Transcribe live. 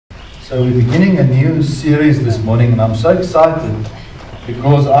So we're beginning a new series this morning, and I'm so excited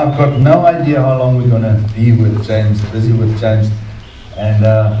because I've got no idea how long we're going to be with James, busy with James, and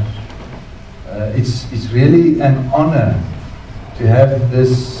it's really an honor to have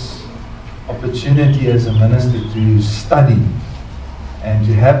this opportunity as a minister to study and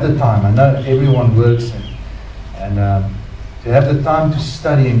to have the time. I know everyone works and to have the time to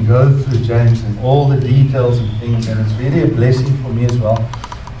study and go through James and all the details and things, and it's really a blessing for me as well.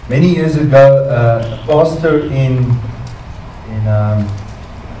 Many years ago, a pastor in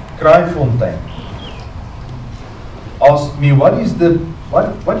Kraaifontein asked me, what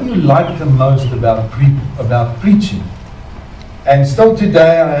do you like the most about preaching? And still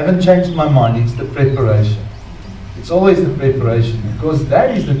today, I haven't changed my mind. It's the preparation. It's always the preparation, because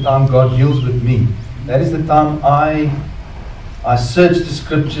that is the time God deals with me. That is the time I search the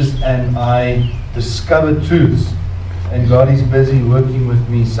scriptures and I discover truths. And God is busy working with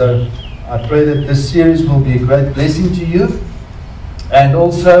me. So I pray that this series will be a great blessing to you. And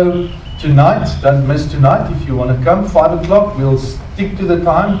also tonight, don't miss tonight if you want to come, 5 o'clock. We'll stick to the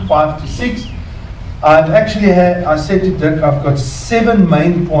time, 5 to 6. I said to Dirk, I've got 7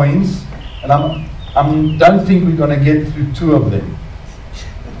 main points, and I don't think we're going to get through 2 of them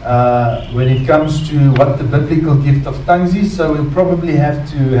when it comes to what the biblical gift of tongues is. So we'll probably have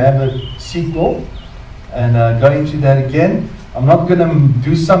to have a sequel and go into that again. I'm not going to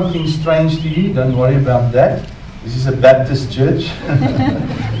do something strange to you. Don't worry about that. This is a Baptist church.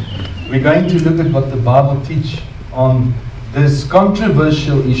 We're going to look at what the Bible teaches on this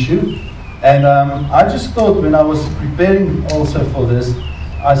controversial issue. And I just thought, when I was preparing also for this,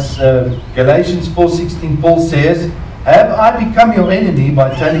 as Galatians 4:16, Paul says, "Have I become your enemy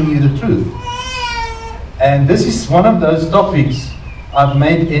by telling you the truth?" And this is one of those topics I've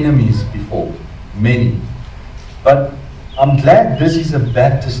made enemies before, many. But I'm glad this is a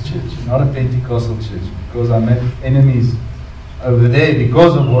Baptist church, not a Pentecostal church, because I met enemies over there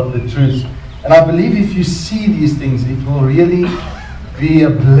because of what the truths. And I believe if you see these things, it will really be a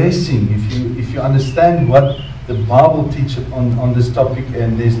blessing if you understand what the Bible teaches on this topic,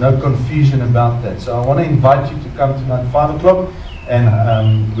 and there's no confusion about that. So I want to invite you to come tonight, 5 o'clock,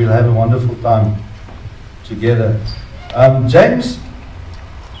 and we'll have a wonderful time together. James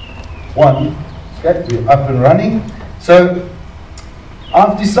 1, okay, we're up and running. So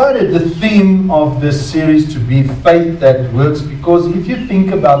I've decided the theme of this series to be faith that works, because if you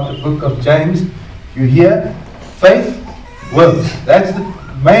think about the book of James, you hear faith works. That's the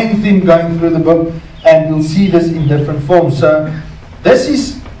main theme going through the book, and you'll see this in different forms. So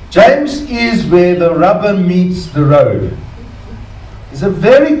James is where the rubber meets the road. It's a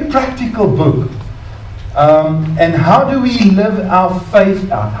very practical book. And how do we live our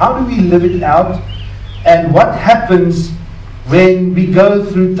faith out? How do we live it out? And what happens when we go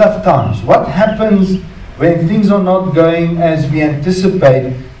through tough times? What happens when things are not going as we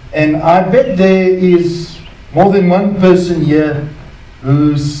anticipate? And I bet there is more than one person here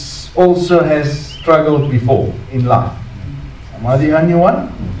who also has struggled before in life. Am I the only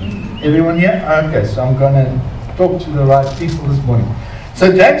one? Everyone here? Okay, so I'm going to talk to the right people this morning.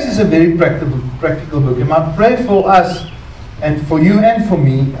 So James is a very practical book. And my prayer for us, and for you and for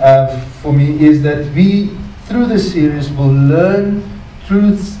me, is that we, through this series, will learn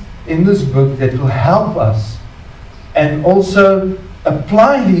truths in this book that will help us, and also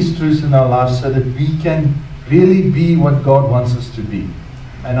apply these truths in our lives so that we can really be what God wants us to be.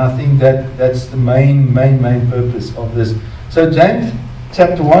 And I think that's the main purpose of this. So James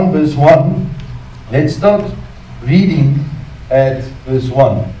chapter 1 verse 1, let's start reading at verse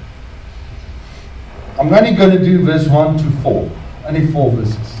 1. I'm only going to do verse 1 to 4. Only 4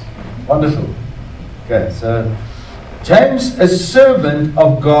 verses. Wonderful. Okay, so James, a servant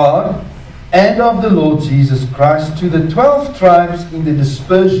of God and of the Lord Jesus Christ, to the 12 tribes in the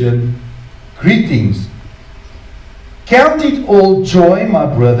dispersion, greetings. Count it all joy, my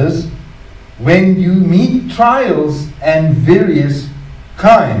brothers, when you meet trials and various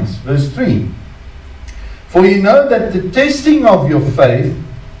kinds. Verse 3. For you know that the testing of your faith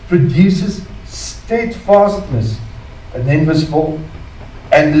produces steadfastness. And then verse 4.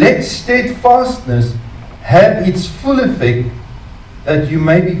 And let steadfastness have its full effect, that you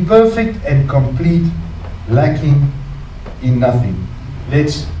may be perfect and complete, lacking in nothing.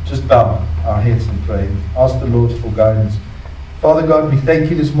 Let's just bow our heads and pray. Ask the Lord for guidance. Father God, we thank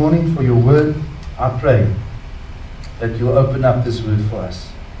you this morning for your word. I pray that you'll open up this word for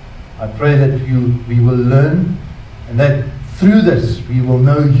us. I pray that we will learn, and that through this we will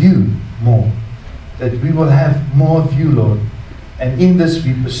know you more. That we will have more of you, Lord. And in this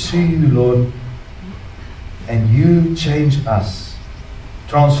we pursue you, Lord. And you change us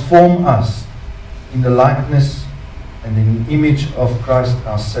transform us in the likeness and in the image of Christ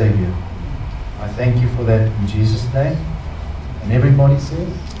our Savior. I thank you for that in Jesus' name. And everybody says,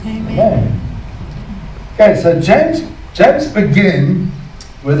 Amen. Amen. Okay, so James begin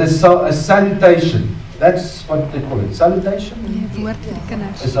with a salutation. That's what they call it. Salutation? Die woord vir die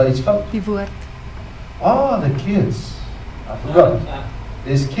kinders. Is daar iets fout? Die woord. Ah, the kids. I forgot.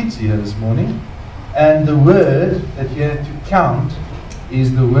 There's kids here this morning. And the word that you have to count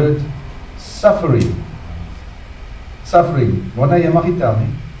is the word suffering. Suffering. Wanneer jy mag nie tel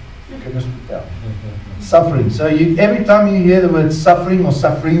nie. Kinders moet tel. Suffering. So every time you hear the word suffering or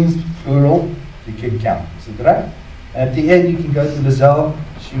sufferings, plural, you can count. Is it right? At the end, you can go to Lizelle.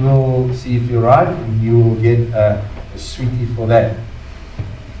 She will see if you're right, and you will get a sweetie for that.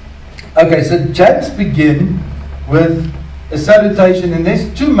 Okay, so James begin with a salutation, and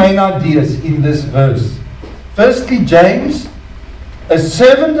there's two main ideas in this verse. Firstly, James, a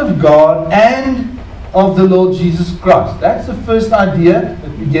servant of God and of the Lord Jesus Christ. That's the first idea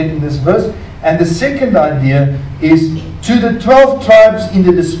that we get in this verse. And the second idea is to the 12 tribes in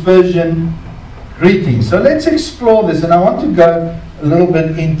the dispersion, greetings. So let's explore this, and I want to go a little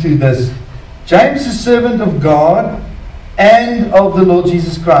bit into this. James, a servant of God and of the Lord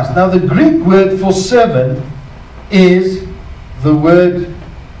Jesus Christ. Now the Greek word for servant is the word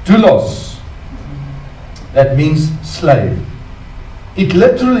doulos. That means slave. It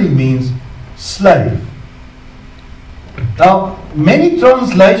literally means slave. Now, many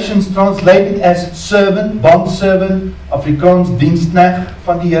translations translate it as servant, bondservant, Afrikaans diensknegt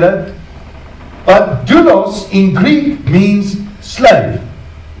van die Here. But doulos in Greek means slave.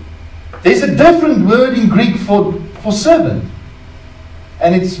 There's a different word in Greek for servant.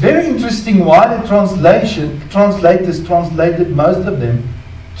 And it's very interesting why the translators translated most of them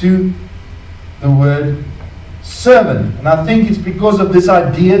to the word servant. And I think it's because of this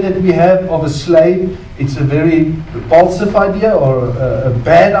idea that we have of a slave. It's a very repulsive idea or a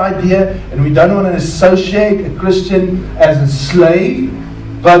bad idea, and we don't want to associate a Christian as a slave.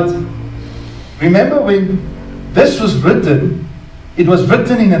 But remember, when this was written, it was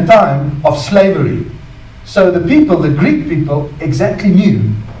written in a time of slavery. So the people, the Greek people, exactly knew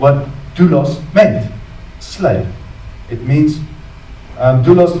what doulos meant. Slave. It means,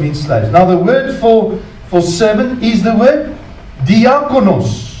 doulos means slaves. Now the word for servant is the word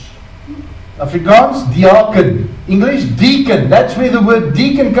diakonos. Afrikaans, diaken. English, deacon. That's where the word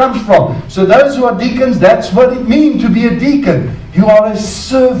deacon comes from. So those who are deacons, that's what it means to be a deacon. You are a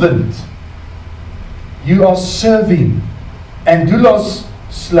servant. You are serving. And doulos,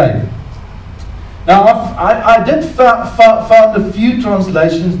 slave. Now, I did found a few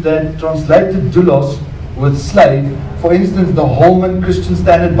translations that translated doulos with slave. For instance, the Holman Christian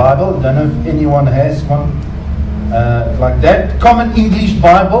Standard Bible. I don't know if anyone has one like that. Common English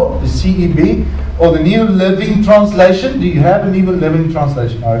Bible, the CEB, or the New Living Translation. Do you have a New Living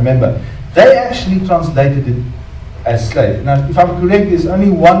Translation? I remember. They actually translated it as slave. Now, if I'm correct, there's only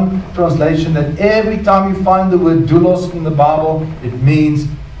one translation that every time you find the word doulos in the Bible, it means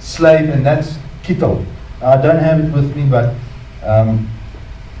slave, and that's kittel. Now, I don't have it with me, but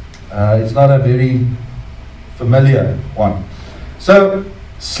it's not a very familiar one. So,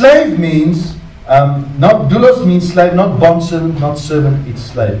 slave means, not doulos means slave, not bondservant, not servant, it's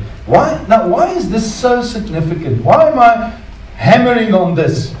slave. Why? Now, why is this so significant? Why am I hammering on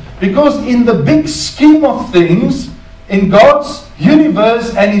this? Because in the big scheme of things, in God's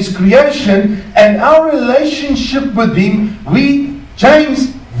universe and His creation and our relationship with Him,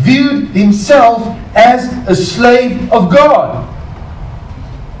 James viewed himself as a slave of God.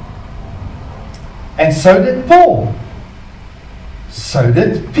 And so did Paul. So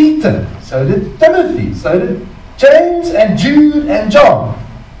did Peter. So did Timothy. So did James and Jude and John.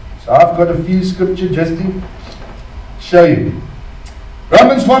 So I've got a few scriptures just to show you.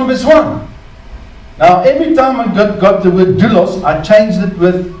 Romans 1 verse 1. Now every time I got the word doulos, I changed it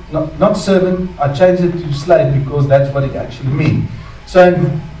with, not servant, I changed it to slave because that's what it actually means. So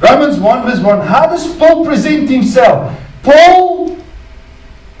in Romans 1 verse 1, how does Paul present himself? Paul,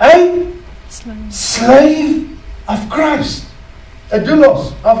 a slave of Christ. A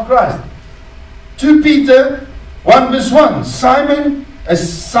doulos of Christ. 2 Peter 1 verse 1, Simon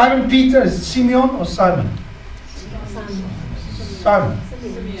Peter, is it Simeon or Simon?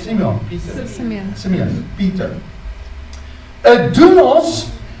 Simeon, Peter. Simeon, Peter. A doulos,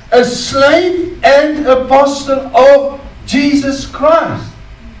 a slave and apostle of Jesus Christ.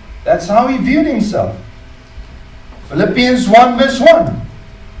 That's how he viewed himself. Philippians 1 verse 1.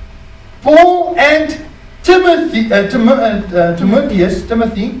 Paul and Timothy, the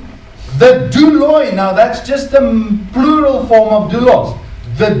douloi. Now that's just the plural form of doulos.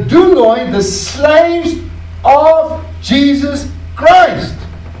 the douloi, the slaves of Jesus Christ.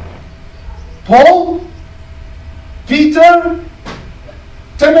 Paul, Peter,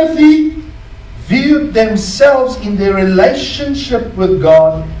 Timothy viewed themselves in their relationship with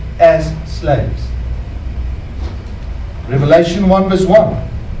God as slaves. Revelation 1 verse 1.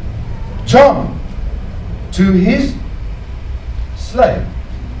 John, to his slave.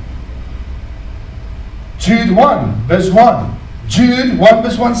 Jude 1 verse 1. Jude 1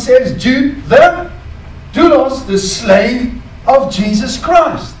 verse 1 says, Jude, the doulos, the slave of Jesus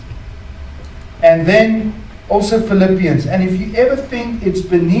Christ. And then also Philippians. And if you ever think it's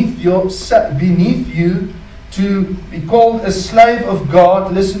beneath you to be called a slave of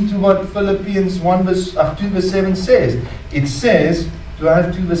God, listen to what Philippians 2 verse 7 says. It says, do I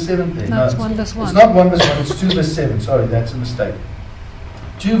have 2 verse 7 there? No, it's 1 verse 1. It's not 1 verse 1, it's 2 verse 7. Sorry, that's a mistake.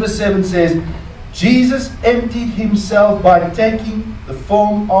 2 verse 7 says, Jesus emptied himself by taking the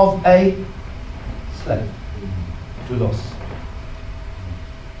form of a slave. Doulos.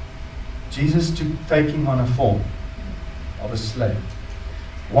 Jesus taking on a form of a slave.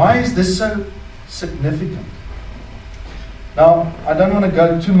 Why is this so significant? Now, I don't want to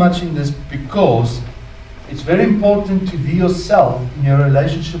go too much in this because it's very important to view yourself in your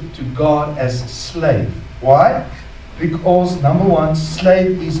relationship to God as a slave. Why? Because, number one,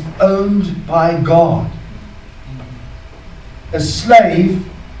 slave is owned by God. A slave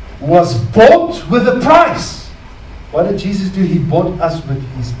was bought with a price. What did Jesus do? He bought us with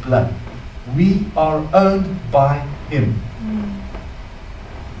his blood. We are owned by him.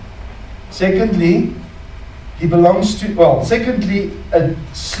 Secondly, secondly, a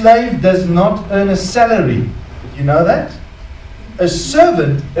slave does not earn a salary. Did you know that? A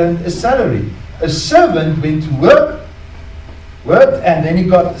servant earned a salary. A servant went to worked, and then he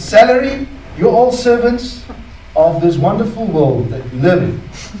got the salary. You're all servants of this wonderful world that you live in.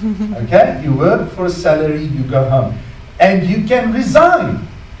 Okay? You work for a salary, you go home. And you can resign.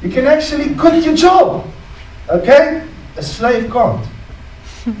 You can actually quit your job. Okay? A slave can't.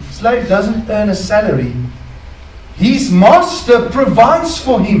 A slave doesn't earn a salary. His master provides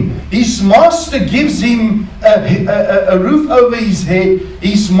for him. His master gives him a roof over his head.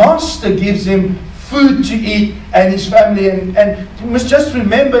 His master gives him food to eat and his family. And you must just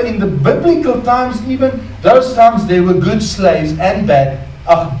remember, in the biblical times, even those times, there were good slaves and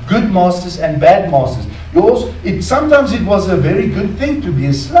good masters and bad masters. Sometimes it was a very good thing to be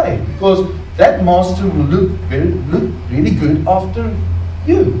a slave, because that master will look really good after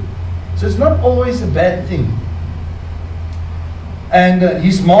you. So it's not always a bad thing. And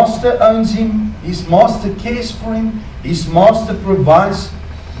his master owns him. His master cares for him. His master provides,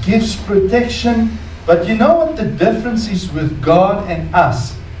 gives protection. But you know what the difference is with God and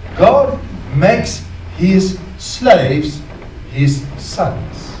us? God makes his slaves his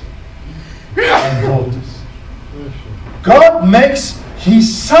sons and daughters. God makes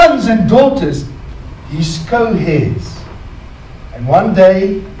his sons and daughters his co-heirs. And one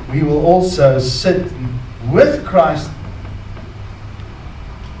day we will also sit with Christ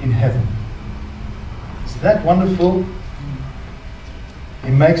in heaven. Isn't that wonderful?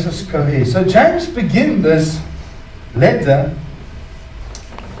 He makes us co-heirs. So James begins this letter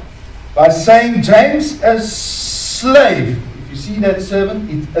by saying, James, a slave. If you see that servant,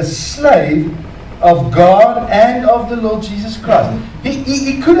 it's a slave of God and of the Lord Jesus Christ.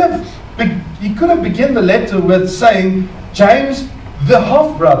 He could have begun the letter with saying, James, the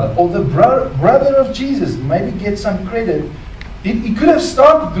half-brother, or the brother of Jesus, maybe get some credit. He could have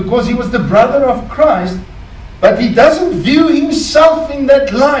started because he was the brother of Christ, but he doesn't view himself in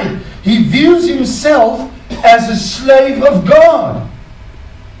that light. He views himself as a slave of God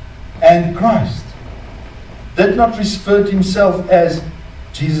and Christ. Did not refer to himself as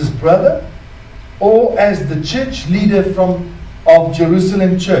Jesus' brother or as the church leader of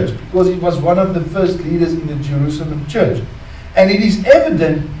Jerusalem church, because he was one of the first leaders in the Jerusalem church. And it is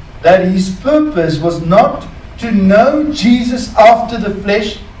evident that his purpose was not to know Jesus after the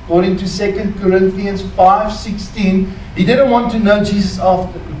flesh, according to 2 Corinthians 5:16. He didn't want to know Jesus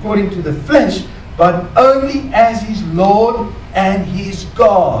according to the flesh, but only as his Lord and his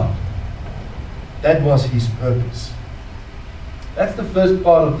God. That was his purpose. That's the first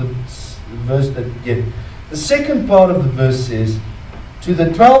part of the verse that we get. The second part of the verse says, to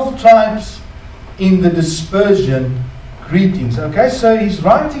the 12 tribes in the dispersion, greetings. Okay, so he's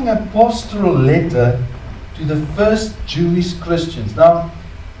writing a pastoral letter to the first Jewish Christians. Now,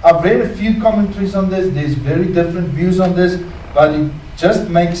 I've read a few commentaries on this. There's very different views on this, but it just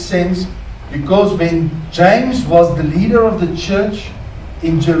makes sense, because when James was the leader of the church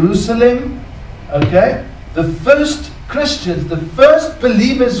in Jerusalem, okay, the first Christians, the first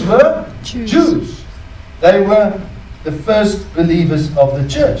believers were Jews. They were the first believers of the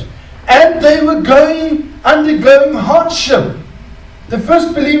church. And they were undergoing hardship. The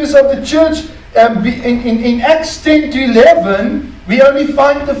first believers of the church, in Acts 10 to 11, we only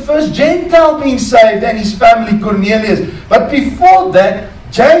find the first Gentile being saved and his family, Cornelius. But before that,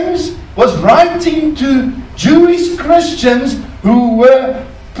 James was writing to Jewish Christians who were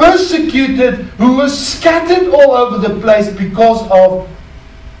persecuted, who were scattered all over the place because of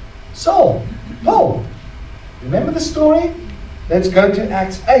Paul. Remember the story? Let's go to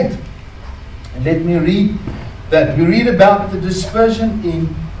Acts 8. And let me read that. We read about the dispersion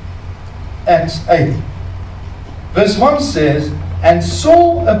in Acts 8. Verse 1 says, and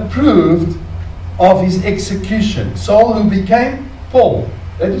Saul approved of his execution. Saul, who became Paul.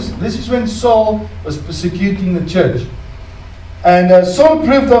 This is when Saul was persecuting the church. And Saul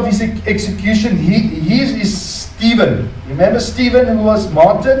approved of his execution. He is Stephen. Remember Stephen, who was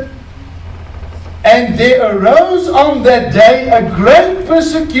martyred? And there arose on that day a great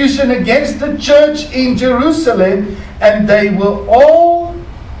persecution against the church in Jerusalem, and they were all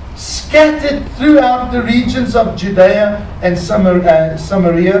scattered throughout the regions of Judea and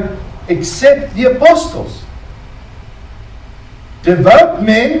Samaria, except the apostles. Devout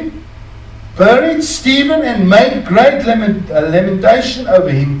men buried Stephen and made great lamentation over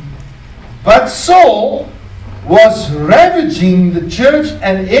him. But Saul was ravaging the church,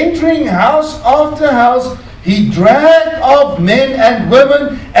 and entering house after house, he dragged off men and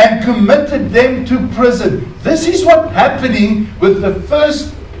women and committed them to prison. This is what's happening with the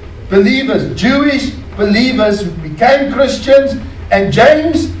first believers, Jewish believers who became Christians, and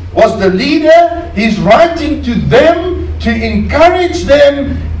James was the leader. He's writing to them to encourage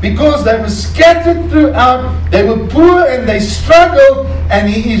them because they were scattered throughout, they were poor and they struggled, and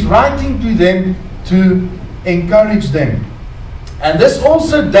he is writing to them to encourage them. And this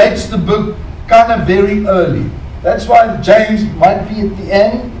also dates the book kind of very early. That's why James might be at the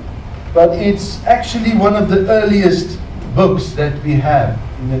end, but it's actually one of the earliest books that we have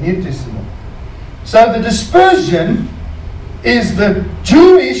in the New Testament. So the dispersion is the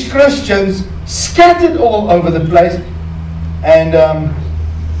Jewish Christians scattered all over the place. And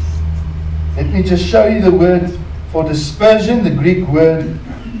let me just show you the word for dispersion. The Greek word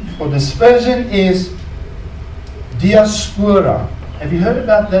for dispersion is diaspora. Have you heard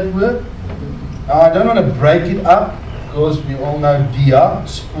about that word? I don't want to break it up because we all know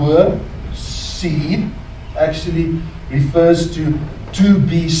diaspora, seed, actually refers to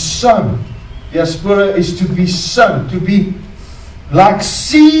be sown. Diaspora is to be sown, to be like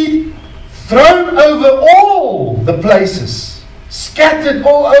seed thrown over all the places, scattered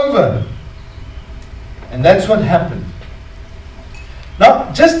all over. And that's what happened.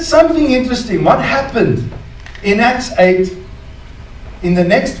 Now, just something interesting. What happened in Acts 8, in the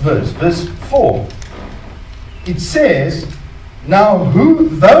next verse, verse 4, it says, now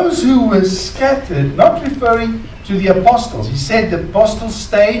those who were scattered, not referring to the apostles, he said the apostles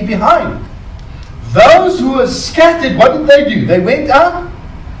stayed behind. Those who were scattered, what did they do? They went out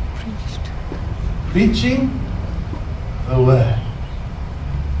preaching the word.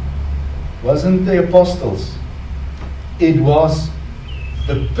 It wasn't the apostles. It was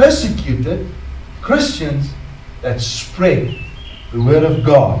the persecuted Christians that spread the word of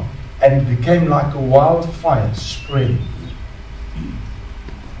God, and it became like a wildfire spreading.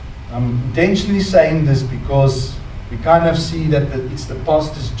 I'm intentionally saying this because we kind of see that it's the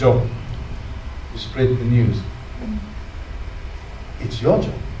pastor's job to spread the news. It's your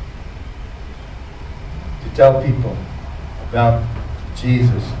job to tell people about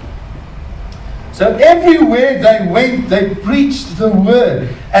Jesus. So everywhere they went, they preached the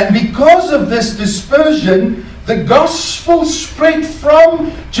word. And because of this dispersion, the gospel spread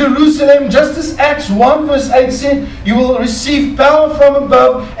from Jerusalem, just as Acts 1 verse 8 said, you will receive power from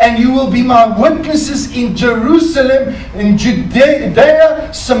above, and you will be my witnesses in Jerusalem, in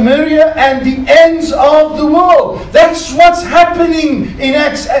Judea, Samaria, and the ends of the world. That's what's happening in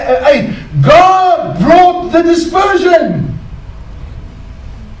Acts 8. God brought the dispersion.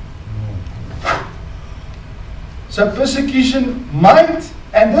 So persecution might,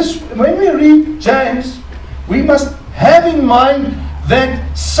 and this, when we read James, we must have in mind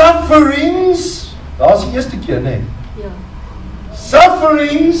that sufferings, daar's die eerste keer, nee. Yeah.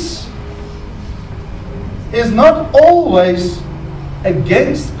 Sufferings is not always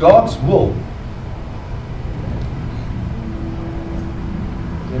against God's will.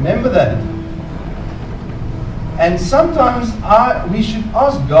 Remember that. And sometimes we should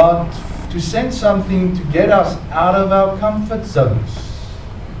ask God to send something to get us out of our comfort zones,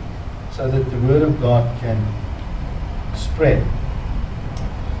 so that the Word of God can spread.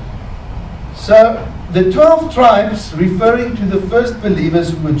 So the 12 tribes, referring to the first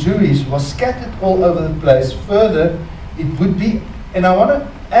believers who were Jewish, was scattered all over the place. Further, it would be, and I want to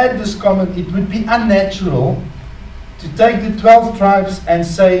add this comment, it would be unnatural to take the 12 tribes and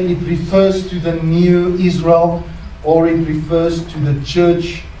say it refers to the new Israel, or it refers to the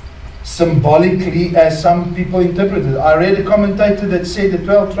church symbolically, as some people interpret it. I read a commentator that said the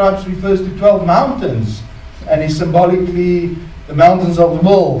 12 tribes refers to 12 mountains, and is symbolically the mountains of the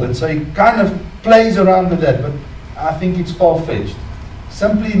world. And so it kind of plays around with that, but I think it's far-fetched.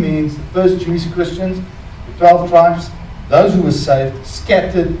 Simply means the first Jewish Christians, the 12 tribes, those who were saved,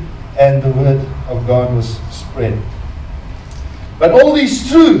 scattered, and the word of God was spread. But all these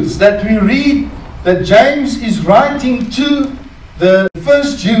truths that we read that James is writing to the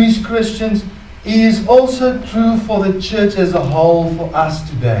first Jewish Christians is also true for the church as a whole, for us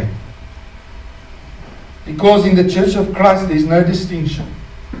today. Because in the church of Christ there is no distinction.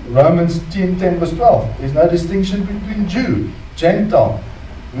 Romans 10 verse 12. There is no distinction between Jew, Gentile.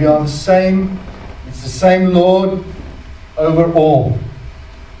 We are the same. It's the same Lord over all.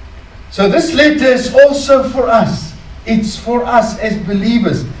 So this letter is also for us. It's for us as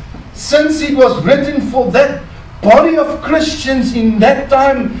believers. Since it was written for that body of Christians in that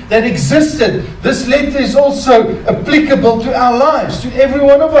time that existed, this letter is also applicable to our lives, to every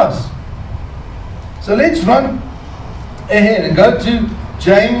one of us. So let's run ahead and go to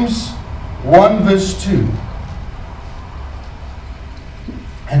James 1 verse 2.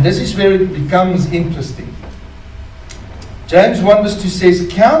 And this is where it becomes interesting. James 1 verse 2 says,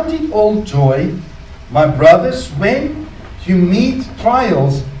 "Count it all joy, my brothers, when you meet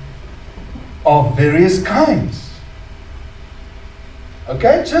trials of various kinds."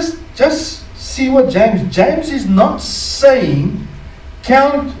 Okay, just see what James is not saying,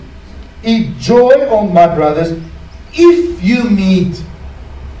 count it joy, oh my brothers, if you meet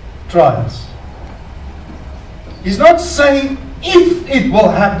trials. He's not saying if it will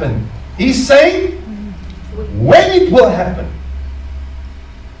happen. He's saying when it will happen.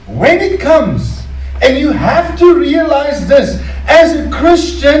 When it comes. And you have to realize this. As a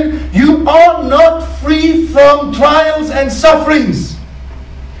Christian, you are not free from trials and sufferings.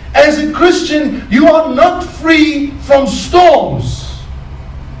 As a Christian, you are not free from storms.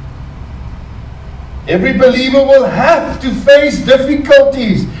 Every believer will have to face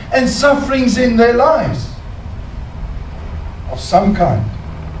difficulties and sufferings in their lives of some kind.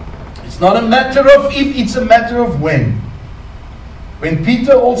 It's not a matter of if, it's a matter of when. When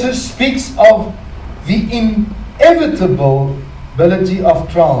Peter also speaks of the inevitability of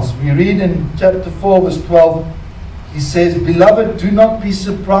trials, we read in chapter 4 verse 12, he says, "Beloved, do not be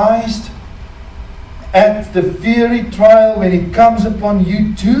surprised at the fiery trial when it comes upon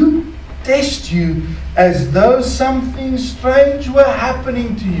you to test you, as though something strange were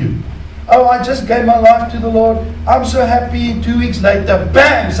happening to you." Oh, I just gave my life to the Lord. I'm so happy. 2 weeks later,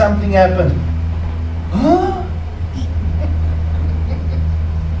 bam, something happened. Huh?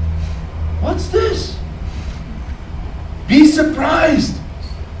 What's this? Be surprised.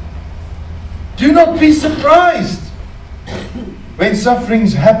 Do not be surprised when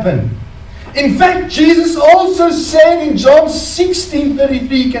sufferings happen. In fact, Jesus also said in John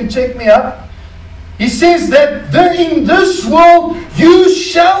 16:33, you can check me up. He says that in this world you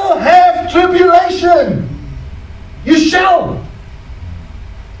shall have tribulation. You shall.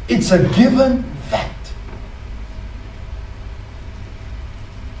 It's a given fact.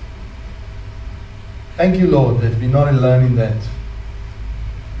 Thank you, Lord, that we're not alone in that.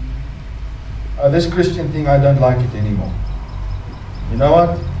 This Christian thing, I don't like it anymore. You know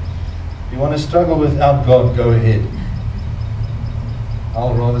what? If you want to struggle without God, go ahead.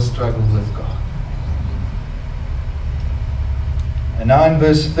 I'll rather struggle with God. And now in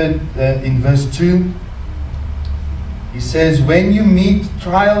verse 2, he says, when you meet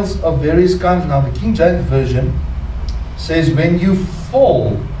trials of various kinds. Now the King James Version says, when you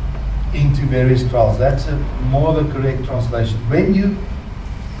fall into various trials. That's more the correct translation. When you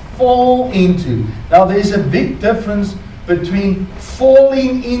fall into. Now there's a big difference between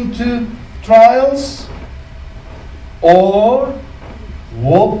falling into trials or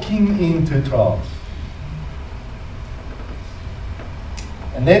walking into trials.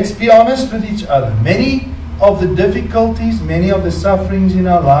 And let's be honest with each other. Many of the difficulties, many of the sufferings in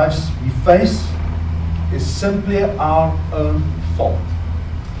our lives we face is simply our own fault.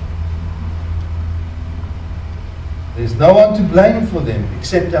 There's no one to blame for them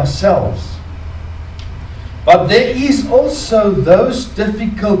except ourselves. But there is also those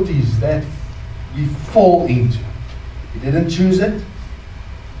difficulties that we fall into. We didn't choose it.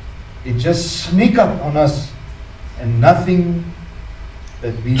 It just sneak up on us and nothing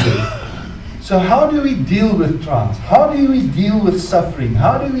that we live. So how do we deal with trials? How do we deal with suffering?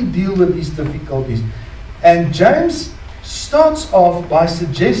 How do we deal with these difficulties? And James starts off by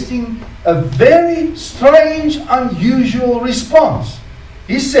suggesting a very strange, unusual response.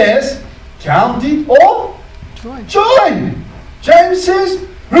 He says, count it all joy. James says,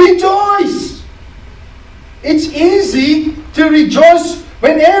 rejoice. It's easy to rejoice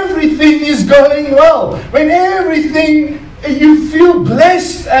when everything is going well, when everything, you feel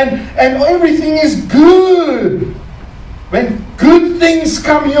blessed and everything is good. When good things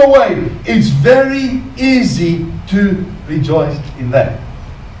come your way, it's very easy to rejoice in that.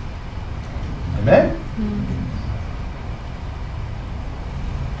 Amen?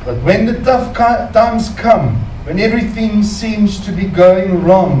 But when the tough times come, when everything seems to be going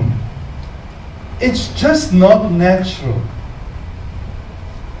wrong, it's just not natural.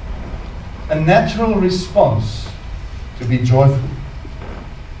 A natural response to be joyful.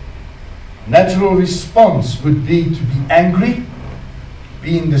 Natural response would be to be angry,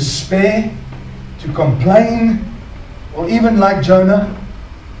 be in despair, to complain, or even like Jonah,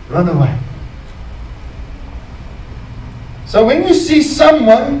 run away. So when you see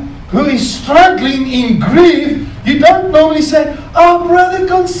someone who is struggling in grief, you don't normally say, "Oh, brother,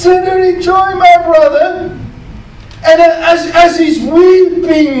 consider it joy, my brother." And as he's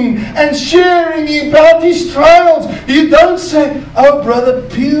weeping and sharing about his trials, you don't say, "Oh, brother,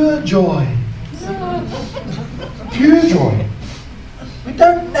 pure joy." Pure joy. We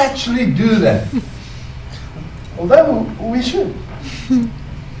don't naturally do that. Although we should.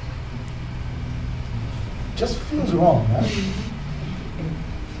 Just feels wrong, huh?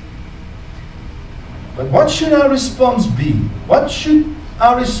 But what should our response be? What should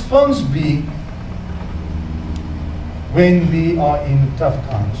our response be when we are in tough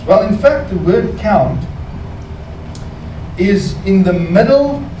times? Well, in fact, the word count is in the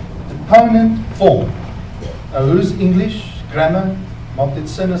middle deponent form. Nou, who's English, grammar? Maak dit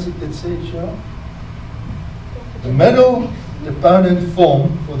sin as ek dit sê, Cheryl? The middle deponent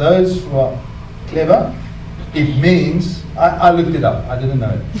form, for those who are clever, it means, I looked it up, I didn't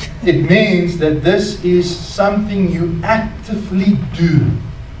know it. It means that this is something you actively do.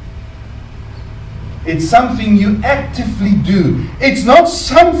 It's something you actively do. It's not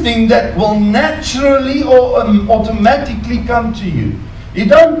something that will naturally or automatically come to you. You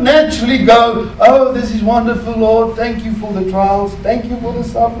don't naturally go, "Oh, this is wonderful, Lord. Thank you for the trials. Thank you for the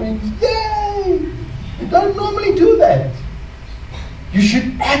sufferings. Yay!" You don't normally do that. You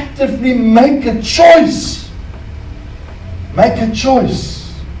should actively make a choice. Make a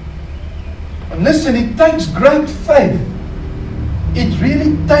choice. And listen, it takes great faith. It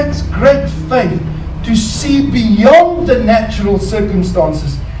really takes great faith to see beyond the natural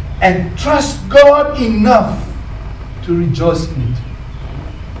circumstances and trust God enough to rejoice in it.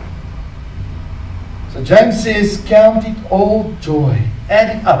 So James says, count it all joy.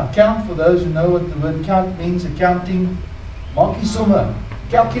 Add it up. Count, for those who know what the word count means, accounting. Maak die somme.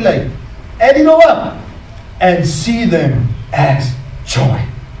 Calculate. Add it all up. And see them as joy.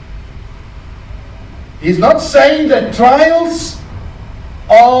 He's not saying that trials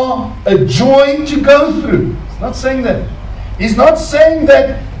are a joy to go through. He's not saying that. He's not saying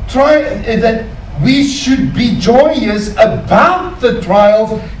that that we should be joyous about the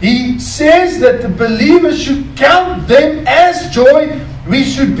trials. He says that the believer should count them as joy. We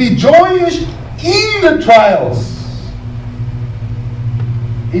should be joyous in the trials.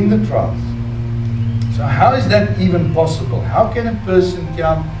 In the trials. So how is that even possible? How can a person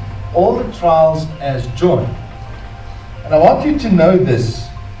count all the trials as joy? And I want you to know this.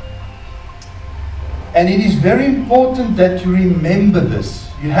 And it is very important that you remember this.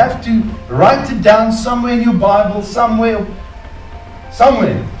 You have to write it down somewhere in your Bible, somewhere.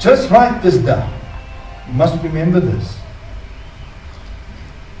 Just write this down. You must remember this.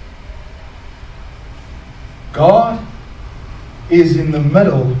 God is in the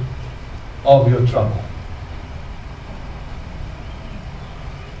middle of your trouble.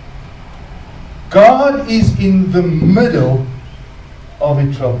 God is in the middle of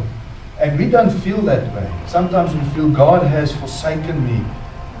your trouble. And we don't feel that way. Sometimes we feel God has forsaken me.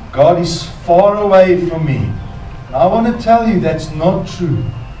 God is far away from me. And I want to tell you that's not true.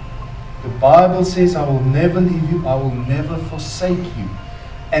 The Bible says, "I will never leave you, I will never forsake you."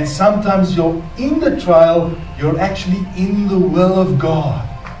 And sometimes you're in the trial, you're actually in the will of God.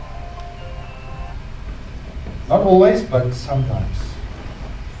 Not always, but sometimes.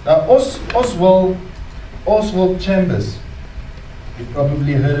 Now, Oswald Chambers, you've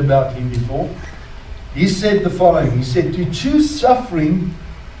probably heard about him before. He said the following. He said, "To choose suffering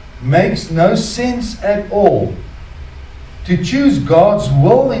makes no sense at all To choose God's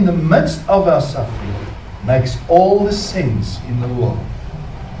will in the midst of our suffering makes all the sense in the world.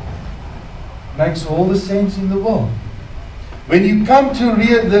 Makes all the sense in the world. When you come to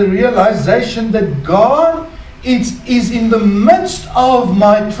the realization that God is in the midst of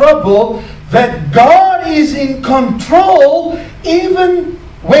my trouble, that God is in control even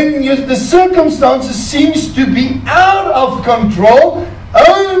when the circumstances seems to be out of control,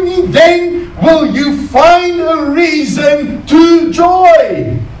 only then will you find a reason to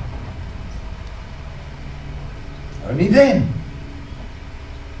joy. Only then.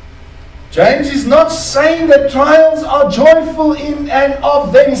 James is not saying that trials are joyful in and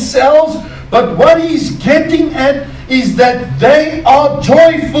of themselves, but what he's getting at is that they are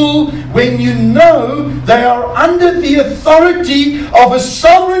joyful when you know they are under the authority of a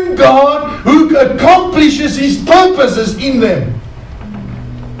sovereign God who accomplishes His purposes in them.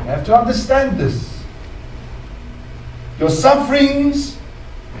 You have to understand this. Your sufferings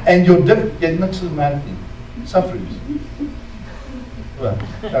and your sufferings. Well,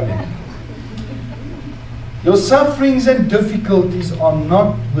 your sufferings and difficulties are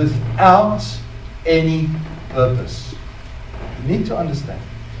not without any purpose. You need to understand.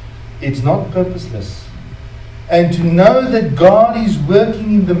 It's not purposeless. And to know that God is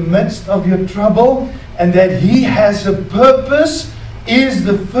working in the midst of your trouble and that He has a purpose is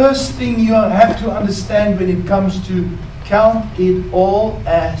the first thing you have to understand when it comes to count it all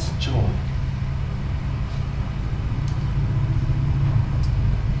as joy.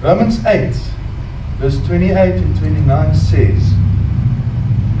 Romans 8. Verse 28 and 29 says,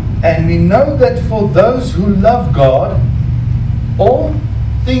 and we know that for those who love God, all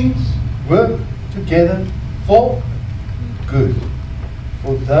things work together for good.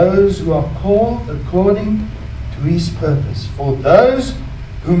 For those who are called according to His purpose. For those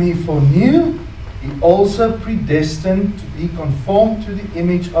whom He foreknew, He also predestined to be conformed to the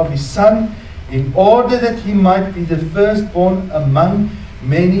image of His Son, in order that He might be the firstborn among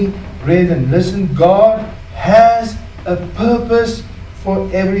many brethren. Listen, God has a purpose for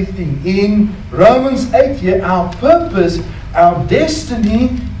everything. In Romans 8 here, our purpose, our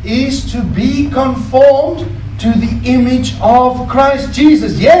destiny is to be conformed to the image of Christ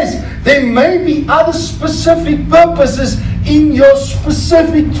Jesus. Yes, there may be other specific purposes in your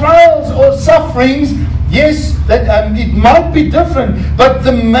specific trials or sufferings. Yes, that it might be different, but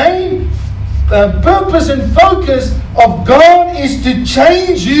the main purpose and focus of God is to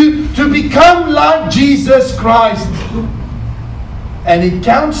change you to become like Jesus Christ. And He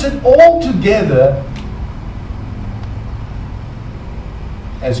counts it all together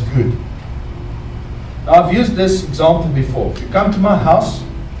as good. Now, I've used this example before. If you come to my house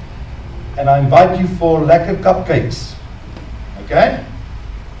and I invite you for lekker cupcakes, okay?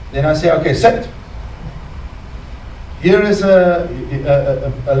 Then I say, okay, sit. Here is a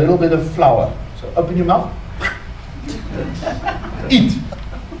little bit of flour. So open your mouth. Eat.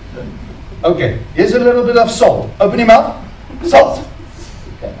 Okay, here's a little bit of salt. Open your mouth. Salt.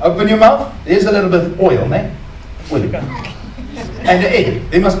 Okay. Open your mouth. Here's a little bit of oil, ne? Oil. And the egg.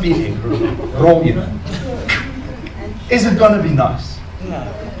 There must be egg. Raw egg. Is it going to be nice?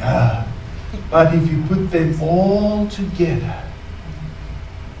 No. But if you put them all together,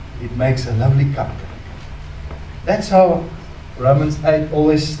 it makes a lovely cupcake. That's how Romans 8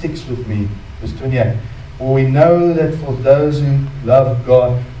 always sticks with me. Verse 28. For we know that for those who love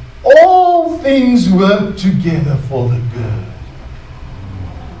God, all things work together for the good.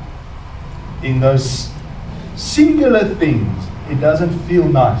 In those singular things, it doesn't feel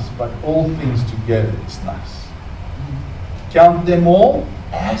nice, but all things together is nice. Count them all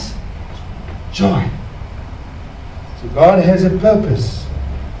as joy. So God has a purpose.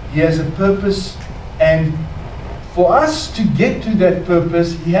 He has a purpose, and for us to get to that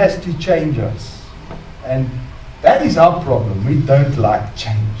purpose, He has to change us. And that is our problem. We don't like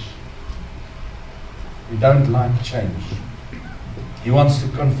change. We don't like change. He wants to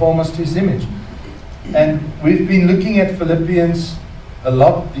conform us to His image. And we've been looking at Philippians a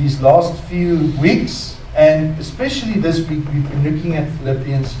lot these last few weeks, and especially this week we've been looking at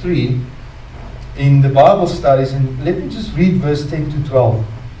Philippians 3 in the Bible studies. And let me just read verse 10 to 12.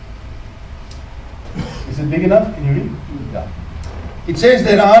 Is it big enough? Can you read? Yeah. It says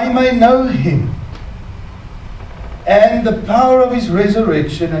that I may know Him and the power of His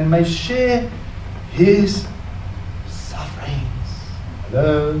resurrection, and may share His sufferings.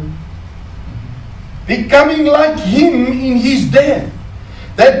 Hello. Becoming like Him in His death,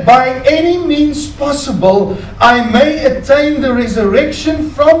 that by any means possible I may attain the resurrection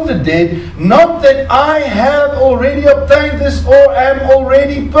from the dead. Not that I have already obtained this or am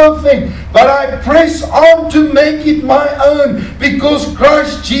already perfect, but I press on to make it my own, because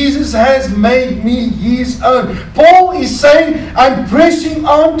Christ Jesus has made me his own. Paul is saying, I'm pressing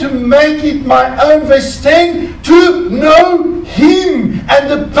on to make it my own. Verse 10, to know him and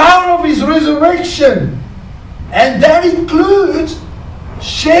the power of his resurrection. And that includes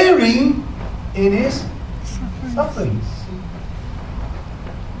sharing in his sufferings.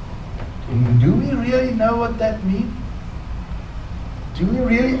 Do we really know what that means? Do we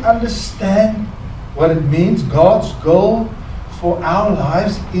really understand what it means? God's goal for our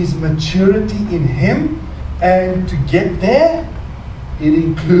lives is maturity in him, and to get there, it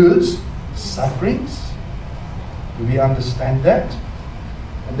includes sufferings. Do we understand that?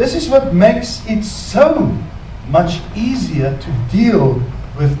 And this is what makes it so much easier to deal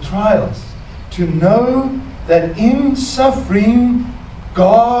with trials. To know that in suffering,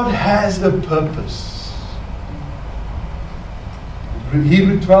 God has a purpose.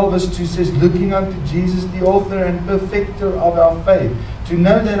 Hebrews 12 verse 2 says, looking unto Jesus, the author and perfecter of our faith. To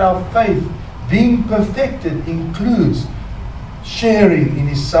know that our faith, being perfected, includes sharing in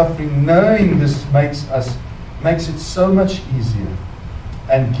his suffering. Knowing this makes it so much easier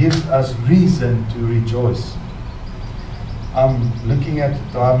and gives us reason to rejoice. I'm looking at the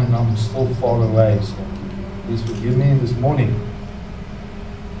time and I'm still far away, so please forgive me this morning.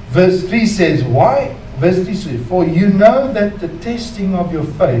 Verse 3 says, why? Verse 3 says, for you know that the testing of your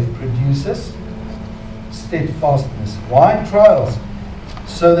faith produces steadfastness. Why? Trials.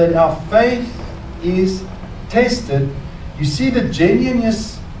 So that our faith is tested. You see, the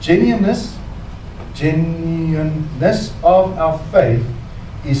genuineness of our faith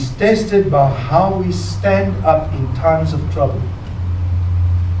is tested by how we stand up in times of trouble.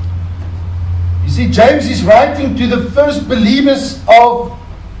 You see, James is writing to the first believers of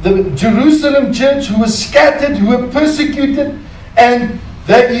the Jerusalem church who were scattered, who were persecuted, and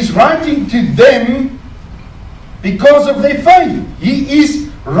that he's writing to them because of their faith. He is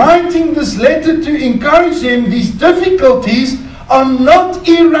writing this letter to encourage them. These difficulties are not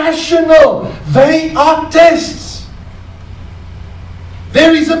irrational. They are tests.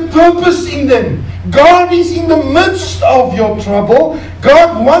 There is a purpose in them. God is in the midst of your trouble.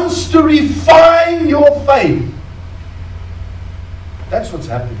 God wants to refine your faith. That's what's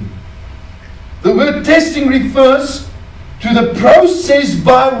happening. The word testing refers to the process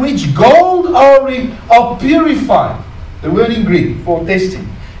by which gold are purified. The word in Greek for testing.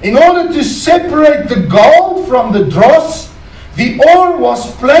 In order to separate the gold from the dross, the ore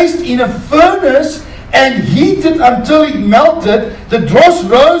was placed in a furnace and heated until it melted. The dross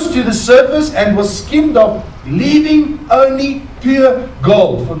rose to the surface and was skimmed off, leaving only pure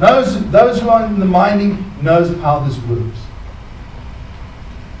gold. For those who are in the mining knows how this works.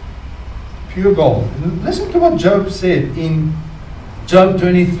 Pure gold. Listen to what Job said in Job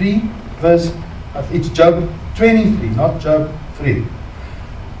 23 verse, it's Job 23, not Job 3.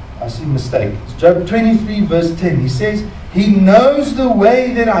 I see a mistake. It's Job 23 verse 10. He says, he knows the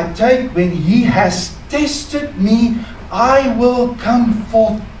way that I take. When he has tested me, I will come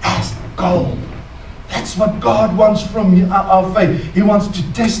forth as gold. That's what God wants from our faith. He wants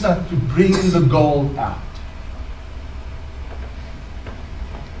to test us to bring the gold out.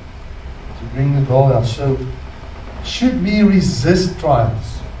 To bring the gold out. So, should we resist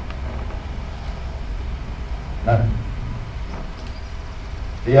trials? No.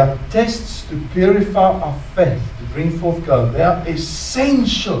 They are tests to purify our faith, to bring forth gold. They are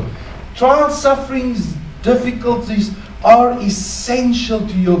essential. Trials, sufferings, difficulties are essential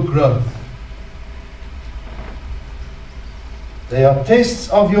to your growth. They are tests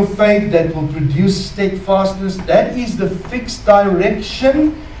of your faith that will produce steadfastness. That is the fixed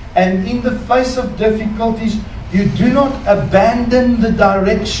direction. And in the face of difficulties, you do not abandon the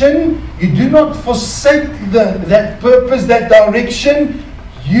direction. You do not forsake that purpose, that direction.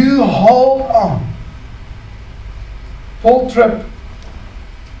 You hold on. Paul Tripp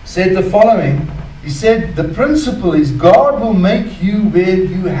said the following. He said, the principle is God will make you where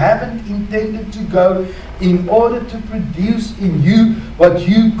you haven't intended to go in order to produce in you what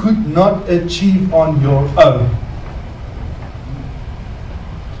you could not achieve on your own.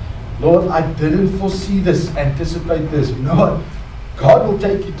 Lord, I didn't foresee this, anticipate this. You know what? God will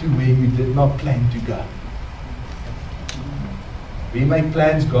take you to where you did not plan to go. We make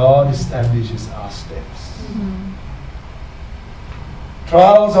plans, God establishes our steps. Mm-hmm.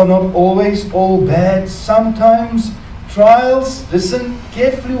 Trials are not always all bad. Sometimes trials, listen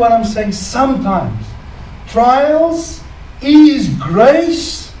carefully what I'm saying, sometimes trials is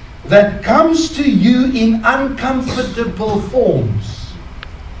grace that comes to you in uncomfortable forms.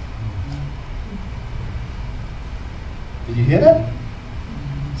 Did you hear that?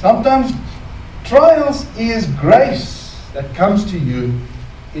 Sometimes trials is grace that comes to you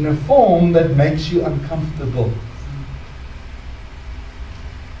in a form that makes you uncomfortable.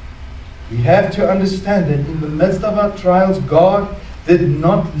 We have to understand that in the midst of our trials, God did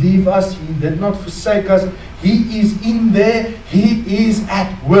not leave us. He did not forsake us. He is in there. He is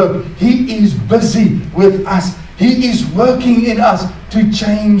at work. He is busy with us. He is working in us to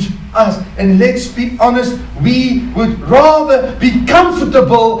change us. And let's be honest, we would rather be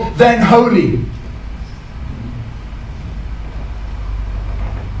comfortable than holy.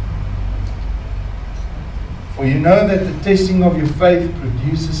 For you know that the testing of your faith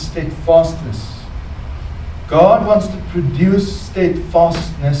produces steadfastness. God wants to produce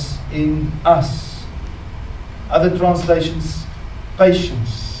steadfastness in us. Other translations,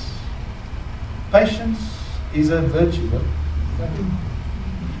 patience. Patience is a virtue.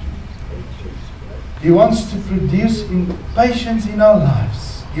 He wants to produce patience in our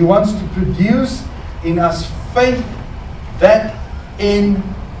lives. He wants to produce in us faith that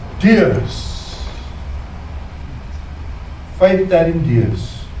endures. Faith that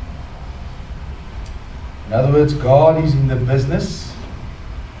endures. In other words, God is in the business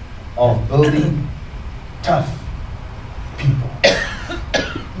of building tough people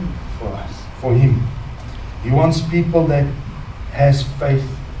for us, for Him. He wants people that has faith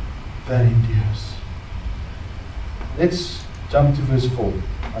that endures. Let's jump to verse 4.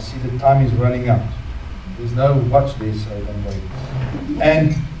 I see the time is running out. There's no watch there, so don't wait.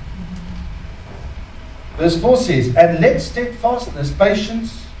 And verse 4 says, and let steadfastness,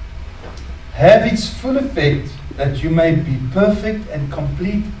 patience, have its full effect, that you may be perfect and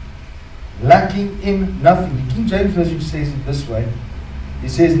complete, lacking in nothing. The King James Version says it this way. He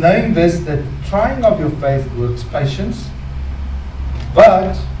says, knowing this, that the trying of your faith works patience,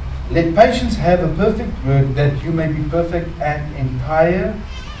 but let patience have a perfect work, that you may be perfect and entire,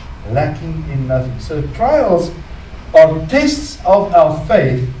 lacking in nothing. So trials are tests of our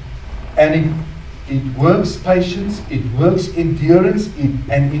faith, and it works patience, it works endurance, and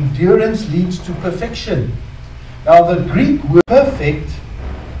endurance leads to perfection. Now the Greek word perfect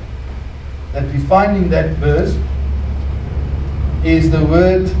that we find in that verse is the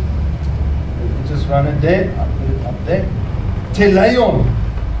word, let me just run it there, I'll put it up there, teleon,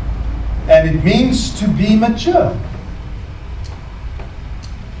 and it means to be mature.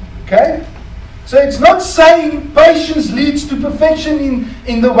 Okay? So it's not saying patience leads to perfection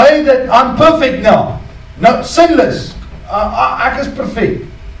in the way that I'm perfect now. No, sinless. I is perfect.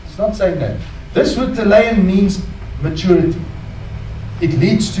 It's not saying that. This word teleon means maturity. It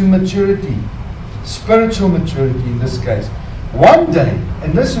leads to maturity. Spiritual maturity in this case. One day,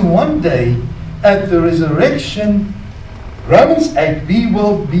 and listen, one day at the resurrection, Romans 8, we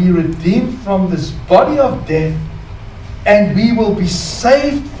will be redeemed from this body of death, and we will be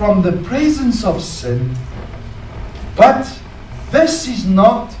saved from the presence of sin. But this is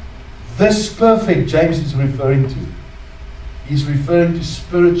not this perfect James is referring to. He's referring to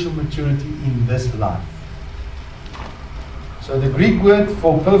spiritual maturity in this life. So the Greek word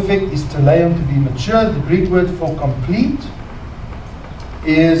for perfect is teleon, to be mature. The Greek word for complete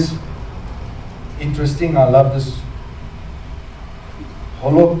is interesting. I love this.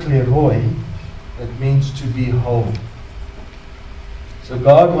 Holokleroi, that means to be whole. So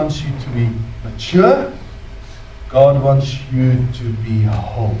God wants you to be mature. God wants you to be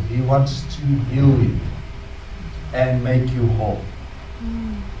whole. He wants to heal you and make you whole.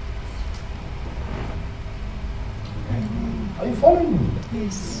 Okay. Are you following me?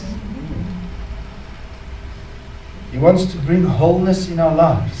 Yes. He wants to bring wholeness in our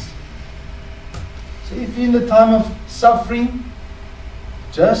lives. So if you're in the time of suffering,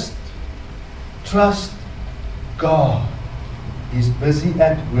 just trust God. He's busy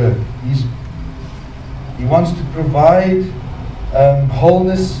at work. He wants to provide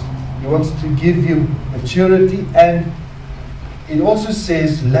wholeness. He wants to give you maturity. And it also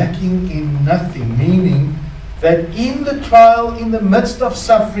says lacking in nothing, meaning that in the trial, in the midst of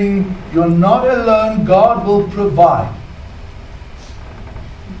suffering, you're not alone. God will provide.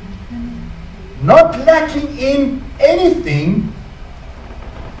 Not lacking in anything.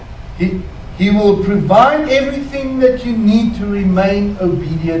 He will provide everything that you need to remain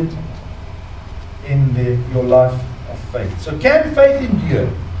obedient in your life of faith. So can faith endure?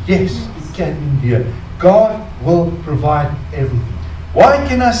 Yes, it can endure. God will provide everything. Why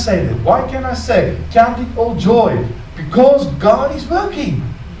can I say that? Why can I say, count it all joy? Because God is working.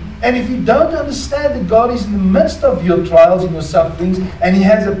 And if you don't understand that God is in the midst of your trials and your sufferings, and He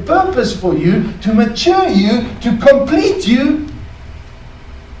has a purpose for you, to mature you, to complete you,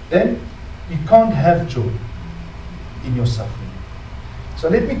 then you can't have joy in your suffering. So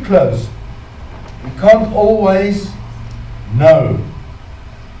let me close. We can't always know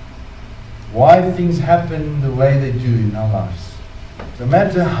why things happen the way they do in our lives. No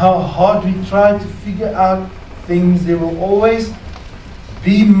matter how hard we try to figure out things, there will always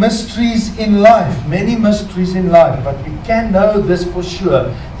be mysteries in life, many mysteries in life. But we can know this for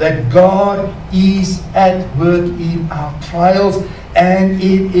sure, that God is at work in our trials, and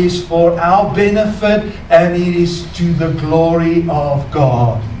it is for our benefit, and it is to the glory of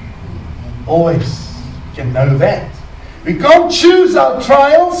God. Always can know that. We can't choose our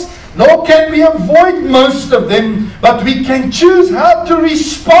trials, nor can we avoid most of them, but we can choose how to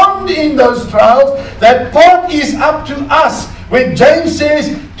respond in those trials. That part is up to us. When James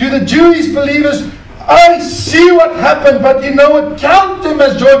says to the Jewish believers, I see what happened, but you know what? Count them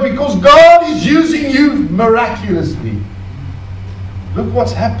as joy, because God is using you miraculously. Look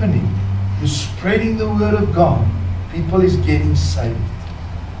what's happening. You're spreading the word of God. People is getting saved.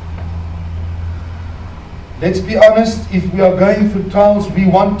 Let's be honest, if we are going through trials, we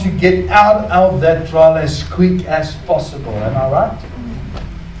want to get out of that trial as quick as possible. Am I right?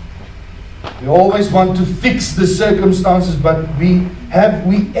 We always want to fix the circumstances, but have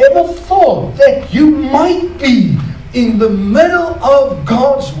we ever thought that you might be in the middle of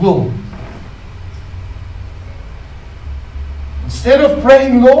God's will? Instead of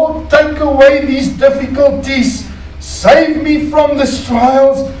praying, Lord, take away these difficulties, save me from these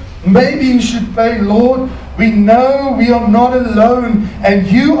trials, maybe you should pray, Lord, we know we are not alone, and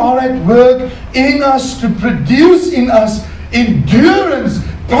you are at work in us to produce in us endurance,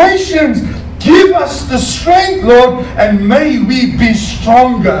 patience. Give us the strength, Lord, and may we be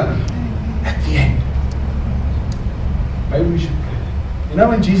stronger at the end. Maybe we should pray. You know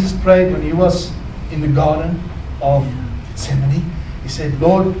when Jesus prayed when He was in the Garden of Gethsemane? He said,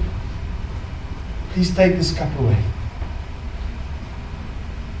 Lord, please take this cup away.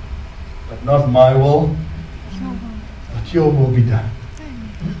 But not my will, but your will be done.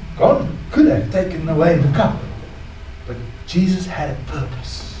 God could have taken away the cup, but Jesus had a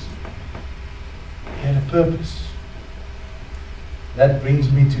purpose. He had a purpose. That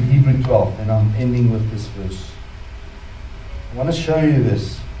brings me to Hebrews 12, and I'm ending with this verse. I want to show you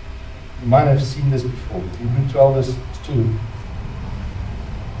this. You might have seen this before. Hebrews 12 verse 2.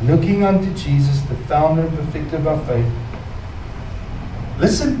 Looking unto Jesus, the founder and perfecter of our faith.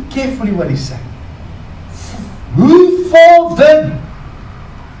 Listen carefully what He's saying. Who for the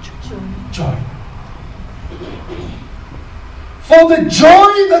joy. For the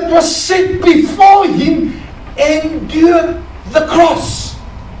joy that was set before Him, endured the cross,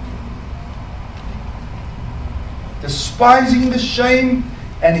 despising the shame,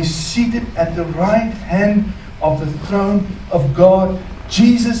 and is seated at the right hand of the throne of God.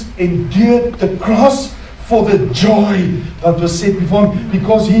 Jesus endured the cross for the joy that was set before Him,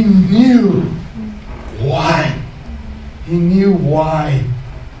 because He knew why. He knew why.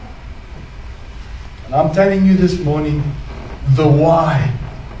 And I'm telling you this morning, the why.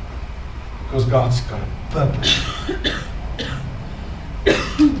 Because God's got a purpose.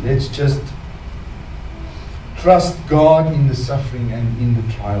 Let's just trust God in the suffering and in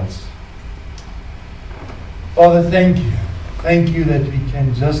the trials. Father, thank you. Thank you that we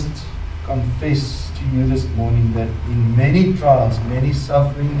can just confess to you this morning that in many trials, many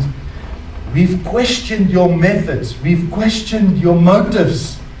sufferings, we've questioned your methods. We've questioned your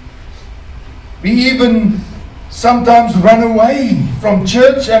motives. We even sometimes run away from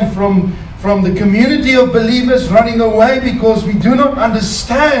church and from the community of believers, running away because we do not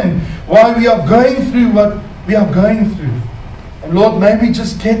understand why we are going through what we are going through. And Lord, may we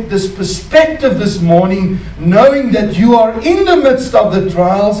just get this perspective this morning, knowing that you are in the midst of the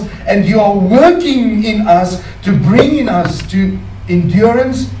trials and you are working in us to bring in us to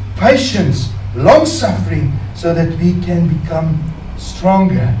endurance, patience, long suffering, so that we can become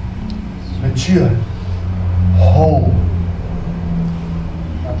stronger, mature, whole.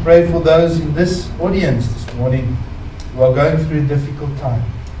 I pray for those in this audience this morning who are going through a difficult time.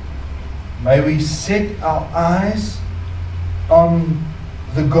 May we set our eyes on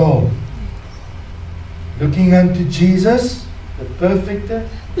the goal, looking unto Jesus, the perfecter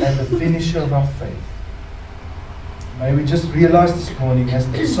and the finisher of our faith. May we just realize this morning, as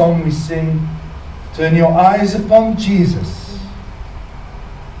the song we sing, turn your eyes upon Jesus,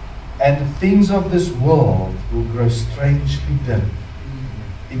 and the things of this world will grow strangely dim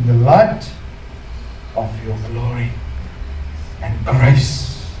in the light of your glory and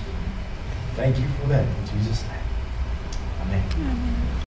grace Thank you for that in Jesus' name. Amen. Amen.